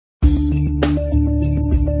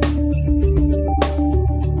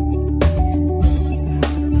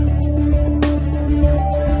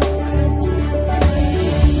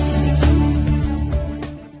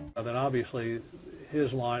obviously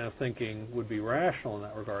his line of thinking would be rational in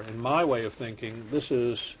that regard. In my way of thinking, this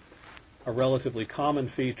is a relatively common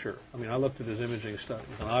feature. I mean, I looked at his imaging studies,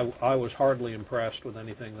 and I was hardly impressed with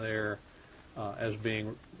anything there as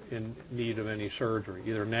being in need of any surgery,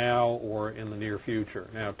 either now or in the near future.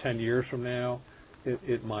 Now, 10 years from now,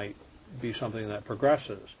 it might be something that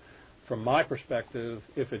progresses. From my perspective,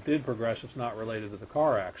 if it did progress, it's not related to the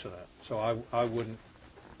car accident. So I wouldn't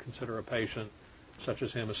consider a patient such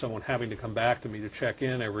as him as someone having to come back to me to check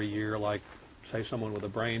in every year, like, say, someone with a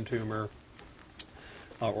brain tumor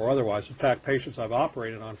or otherwise. In fact, patients I've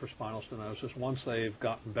operated on for spinal stenosis, once they've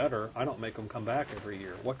gotten better, I don't make them come back every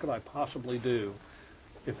year. What could I possibly do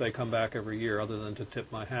if they come back every year other than to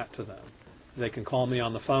tip my hat to them? They can call me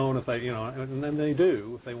on the phone if they, and then they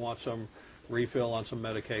do, if they want some refill on some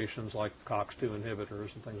medications like COX-2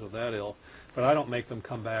 inhibitors and things of that ilk. But I don't make them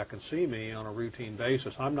come back and see me on a routine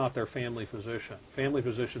basis. I'm not their family physician. Family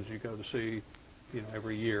physicians you go to see,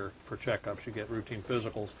 every year for checkups. You get routine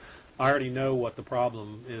physicals. I already know what the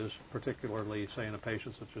problem is, particularly, say, in a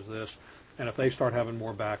patient such as this. And if they start having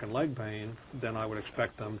more back and leg pain, then I would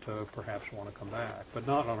expect them to perhaps want to come back, but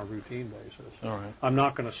not on a routine basis. All right. I'm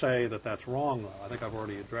not going to say that that's wrong, though. I think I've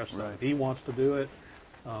already addressed that. If he wants to do it,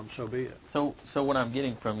 so be it. So what I'm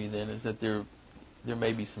getting from you then is that there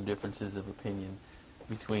may be some differences of opinion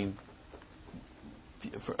between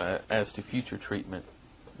as to future treatment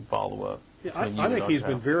and follow-up. Yeah, I think he's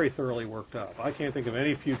been very thoroughly worked up. I can't think of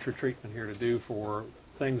any future treatment here to do for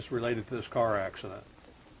things related to this car accident.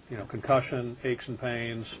 Concussion, aches and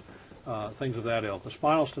pains, things of that ilk. The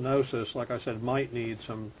spinal stenosis, like I said, might need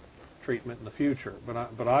some treatment in the future,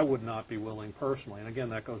 but I would not be willing personally. And again,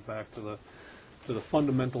 that goes back to the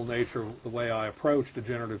fundamental nature of the way I approach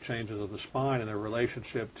degenerative changes of the spine and their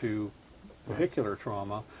relationship to vehicular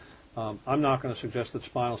trauma. I'm not going to suggest that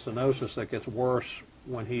spinal stenosis that gets worse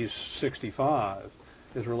when he's 65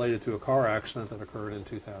 is related to a car accident that occurred in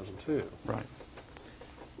 2002. Right.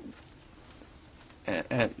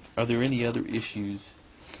 Are there any other issues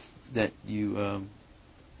that you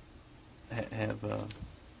have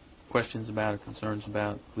questions about or concerns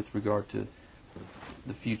about with regard to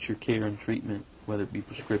the future care and treatment, whether it be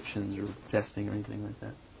prescriptions or testing or anything like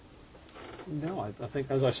that? No, I think,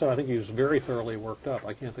 as I said, I think he was very thoroughly worked up.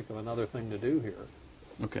 I can't think of another thing to do here.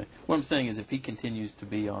 Okay. What I'm saying is if he continues to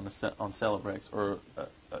be on Celebrex or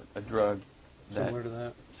a drug similar to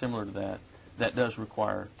that, that does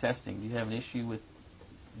require testing. Do you have an issue with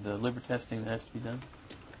the liver testing that has to be done?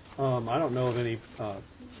 I don't know of any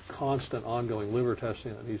constant ongoing liver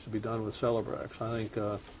testing that needs to be done with Celebrex. I think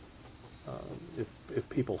if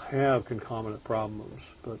people have concomitant problems,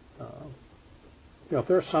 but if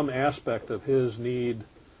there's some aspect of his need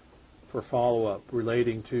for follow-up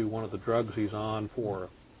relating to one of the drugs he's on for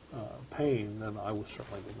pain, then I would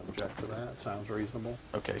certainly wouldn't object to that. Sounds reasonable.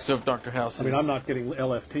 Okay, so if Dr. House I mean, I'm not getting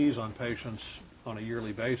LFTs on patients on a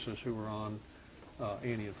yearly basis who are on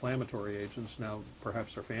anti-inflammatory agents. Now,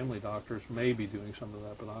 perhaps their family doctors may be doing some of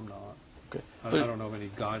that, but I'm not. Okay. I don't know of any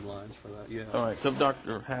guidelines for that yet. All right, so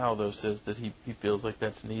Dr. Howe, though, says that he feels like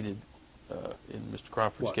that's needed in Mr.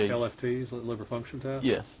 Crawford's case. LFTs, liver function test?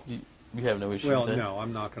 Yes. You have no issue with that? Well, no,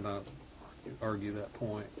 I'm not going to argue that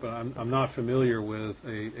point. But I'm not familiar with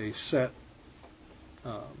a set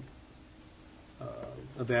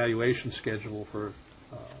evaluation schedule for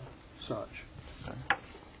such. Okay.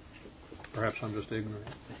 Perhaps I'm just ignorant.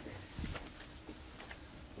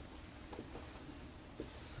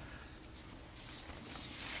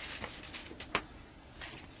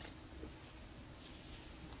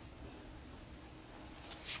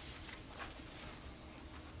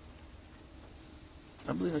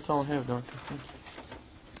 I believe that's all I have, Doctor. Thank you.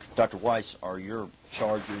 Dr. Weiss, are your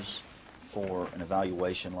charges for an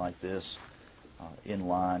evaluation like this in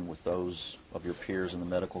line with those of your peers in the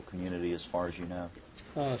medical community as far as you know?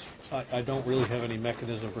 I don't really have any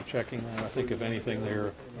mechanism for checking that. I think, if anything,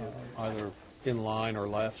 they're either in line or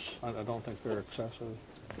less. I don't think they're excessive.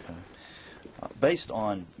 Okay. Based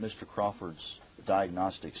on Mr. Crawford's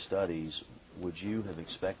diagnostic studies, would you have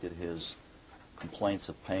expected his complaints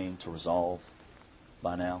of pain to resolve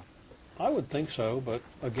by now? I would think so, but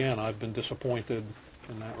again, I've been disappointed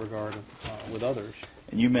in that regard with others.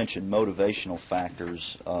 And you mentioned motivational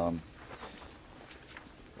factors.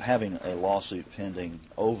 Having a lawsuit pending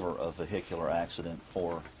over a vehicular accident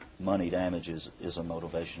for money damages is a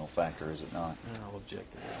motivational factor, is it not? I'll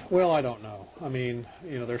object to that. Well, I don't know. I mean,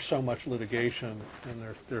 there's so much litigation,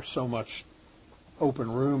 and there's so much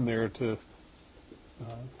open room there to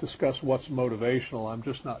discuss what's motivational. I'm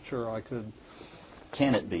just not sure I could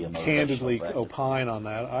can it be a motivational candidly factor? opine on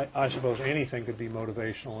that. I suppose anything could be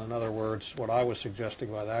motivational. In other words, what I was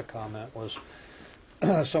suggesting by that comment was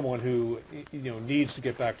someone who needs to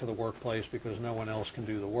get back to the workplace because no one else can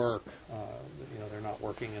do the work. They're not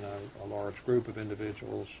working in a large group of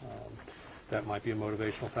individuals. That might be a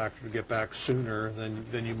motivational factor to get back sooner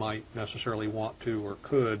than you might necessarily want to or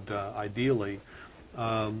could, ideally.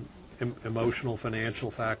 Emotional, financial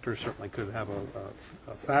factors certainly could have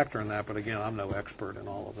a factor in that, but again, I'm no expert in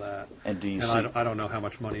all of that. And do you I don't know how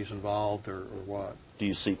much money is involved or what. Do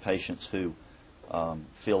you see patients who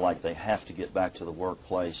feel like they have to get back to the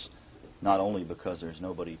workplace, not only because there's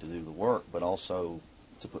nobody to do the work, but also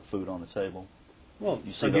to put food on the table? Well,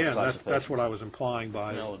 You see again, those types of that's what I was implying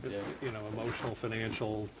by Relative. Emotional,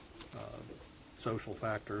 financial, social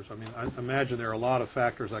factors. I mean, I imagine there are a lot of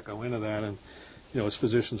factors that go into that, and as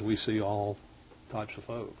physicians, we see all types of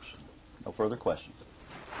folks. No further questions.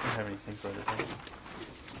 I don't have anything further. Thank you.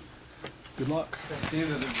 Good luck. That's the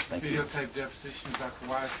end of the Thank you. videotape deposition. Dr.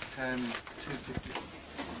 Weiss, 10-250.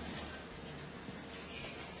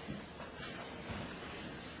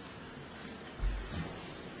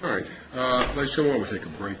 All right, ladies and gentlemen, we'll take a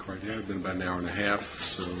break right now. It's been about an hour and a half,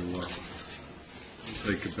 so we'll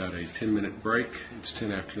take about a 10-minute break. It's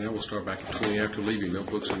 10 after now. We'll start back at 20 after. Leave your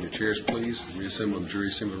notebooks on your chairs, please. Reassemble in the jury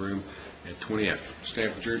assembly room at 20 after.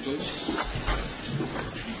 Stand for jury, please.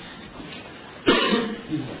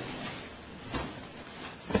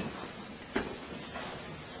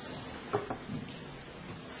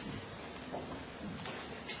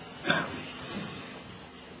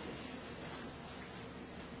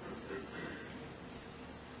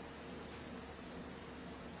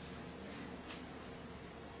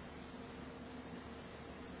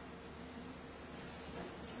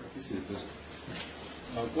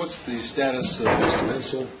 What's the status of Mr.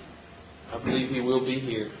 Menzel? I believe he will be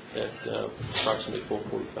here at approximately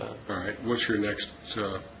 4:45. All right, what's your next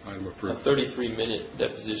item of A proof? 33-minute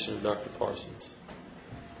deposition of Dr. Parsons.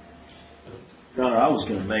 Your Honor, I was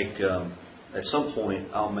going to make, at some point,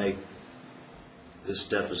 I'll make this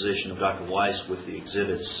deposition of Dr. Weiss with the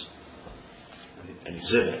exhibits, an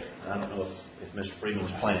exhibit. I don't know if Mr. Freeman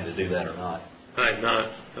was planning to do that or not. I am not.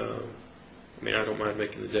 I don't mind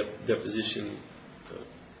making the deposition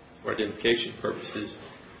for identification purposes.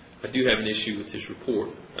 I do have an issue with his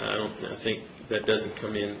report. I think that doesn't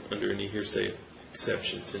come in under any hearsay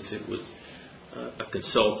exception since it was a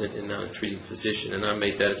consultant and not a treating physician, and I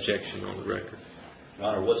made that objection on the record. Your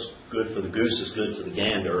Honor, what's good for the goose is good for the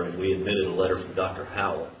gander, and we admitted a letter from Dr.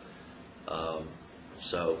 Howell. I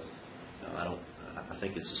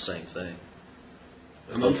think it's the same thing.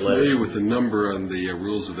 I'm unfamiliar with the number on the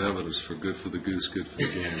rules of evidence for good for the goose, good for the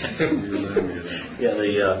gander. Can you remind me of that?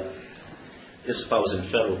 Yeah, I guess if I was in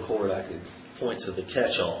federal court, I could point to the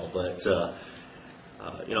catch-all, but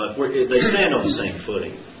if they stand on the same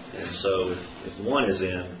footing, and so if one is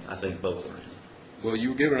in, I think both are in. Well, you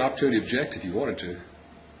were given an opportunity to object if you wanted to.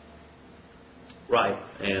 Right,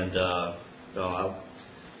 and I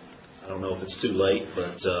don't know if it's too late,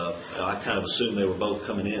 but I kind of assumed they were both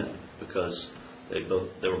coming in because they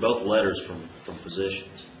were both letters from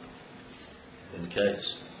physicians in the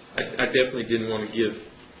case. I definitely didn't want to give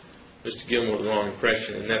Mr. Gilmore the wrong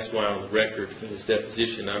impression, and that's why on the record in his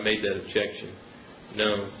deposition I made that objection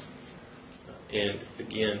known. And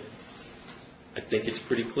again, I think it's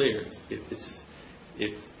pretty clear.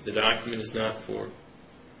 If the document is not for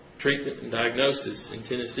treatment and diagnosis in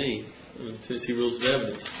Tennessee, Tennessee rules of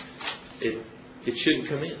evidence, it shouldn't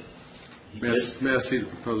come in. May I see the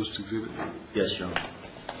proposed exhibit? Yes, Your Honor.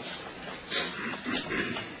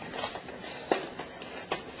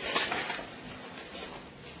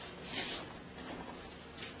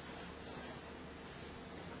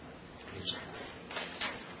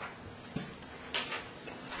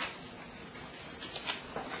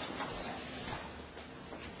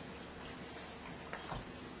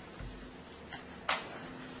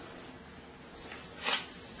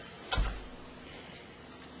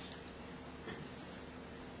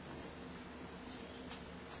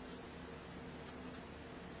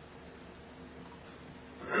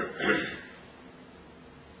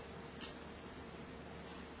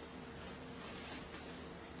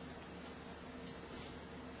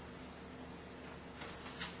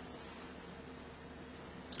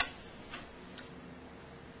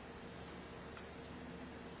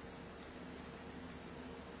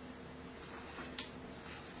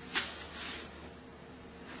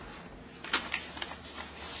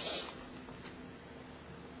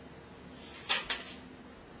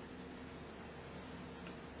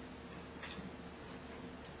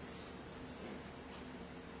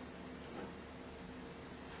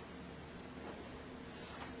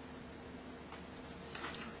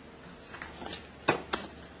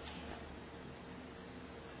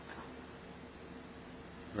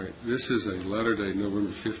 This is a letter dated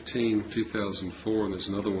November 15, 2004, and there's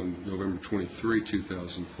another one November 23,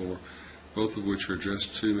 2004, both of which are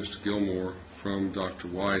addressed to Mr. Gilmore from Dr.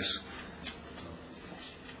 Weiss,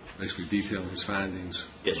 basically detailing his findings.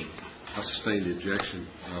 Yes, sir. I sustained the objection.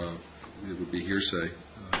 It would be hearsay.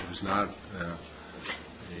 It was not.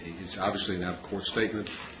 It's obviously an out-of-court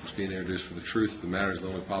statement. It's being introduced for the truth of the matter is the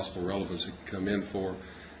only possible relevance it can come in for,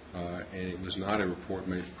 and it was not a report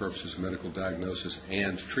made for purposes of medical diagnosis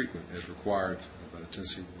and treatment as required by the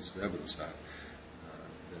Tennessee Rules of Evidence Act.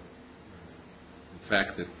 The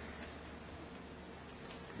fact that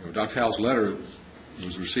Dr. Howell's letter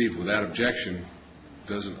was received without objection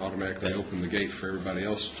doesn't automatically open the gate for everybody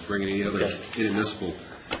else to bring any other inadmissible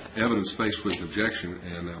evidence faced with objection,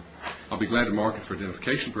 and I'll be glad to mark it for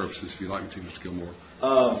identification purposes if you'd like me to, Mr. Gilmore.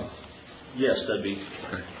 Yes, that'd be.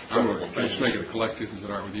 Okay. I'm going to just make it a collective. Is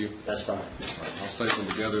that all right with you? That's fine. I'll staple them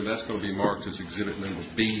together. That's going to be marked as Exhibit Number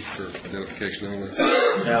B for identification only.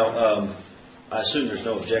 Now, I assume there's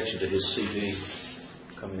no objection to his CV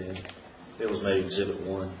coming in. It was made Exhibit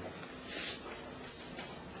 1.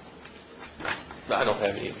 I don't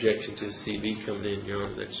have any objection to the CV coming in, Your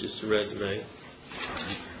Honor. That's just a resume.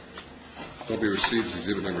 Will be received as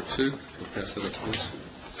Exhibit Number 2. We'll pass that up, please.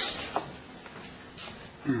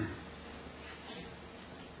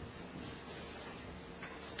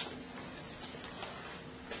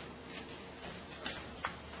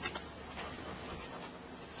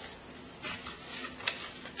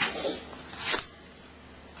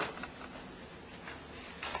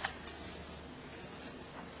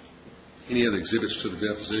 Any other exhibits to the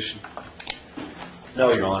deposition?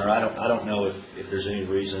 No, Your Honor. I don't know if there's any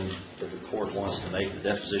reason that the court wants to make the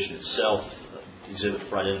deposition itself exhibit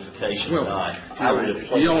for identification or not.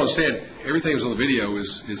 You all understand, everything that's on the video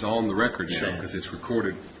is on the record now because it's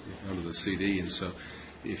recorded under the CD, and so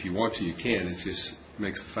if you want to, you can. It just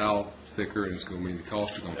makes the file thicker, and it's going to mean the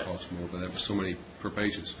cost are going to cost more, but that was so many per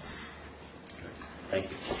pages. Okay. Thank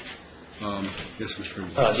you. Yes, Mr.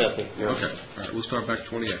 Freeman. Nothing. Okay. All right. We'll start back at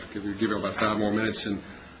 28. Give you about 5 more minutes, and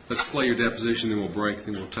let's play your deposition, then we'll break,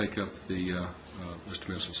 then we'll take up the Mr.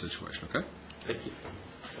 Minson's situation, okay? Thank you.